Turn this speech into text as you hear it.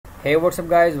Hey, what's up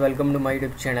guys, welcome to my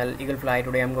YouTube channel Eaglefly.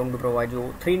 Today I'm going to provide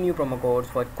you 3 new promo codes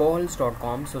for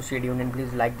Kohls.com. So stay tuned and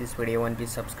please like this video and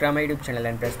please subscribe my YouTube channel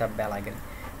and press the bell icon.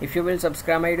 If you will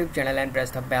subscribe my YouTube channel and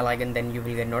press the bell icon, then you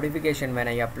will get notification when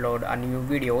I upload a new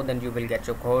video, then you will get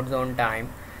your codes on time.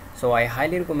 So I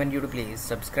highly recommend you to please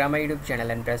subscribe my YouTube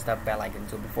channel and press the bell icon.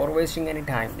 So before wasting any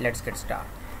time, let's get started.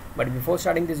 But before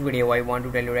starting this video, I want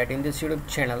to tell you that in this YouTube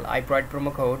channel I provide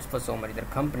promo codes for so many other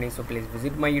companies. So please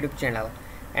visit my YouTube channel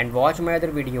and watch my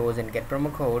other videos and get promo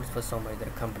codes for so many other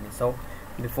companies. So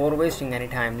before wasting any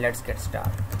time, let's get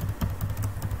started.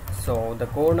 So the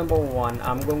code number 1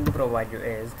 I'm going to provide you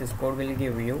is, this code will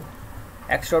give you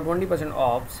extra 20%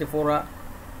 off Sephora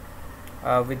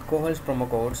with Kohls promo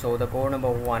code. So the code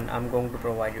number 1 I'm going to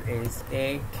provide you is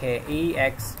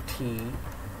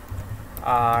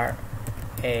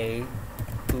AKEXTRA20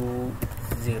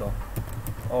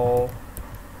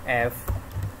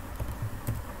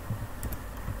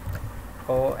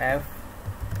 OF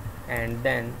and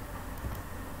then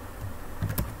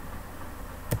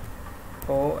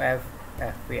OFF.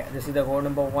 Yeah, this is the code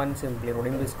number 1. Simply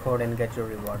putting this code and get your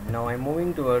reward. Now I'm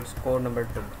moving towards code number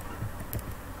 2.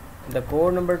 The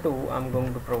code number 2 I'm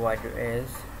going to provide you is,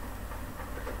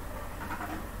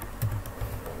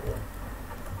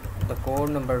 this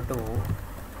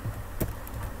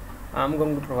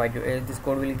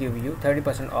code will give you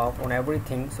 30% off on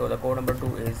everything. So the code number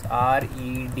 2 is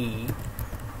RED30.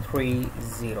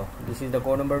 This is the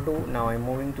code number 2. Now I'm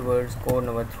moving towards code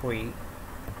number 3.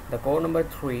 The code number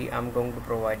 3 I'm going to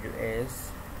provide you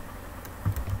is,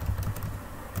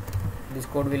 this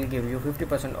code will give you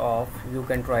 50% off. You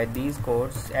can try these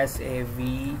codes,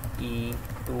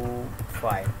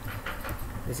 SAVE25.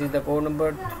 This is the code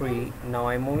number 3. Now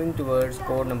I'm moving towards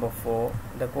code number 4.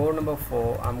 The code number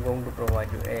 4 I'm going to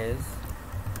provide you is,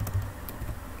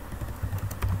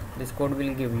 this code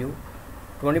will give you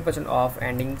 20% off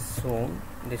ending soon.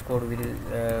 This code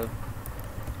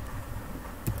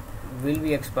will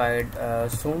be expired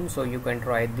soon, so you can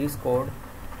try this code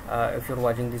if you're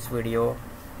watching this video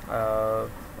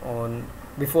on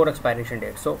before expiration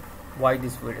date. So why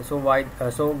this video? So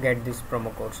get this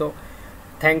promo code. So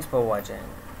thanks for watching.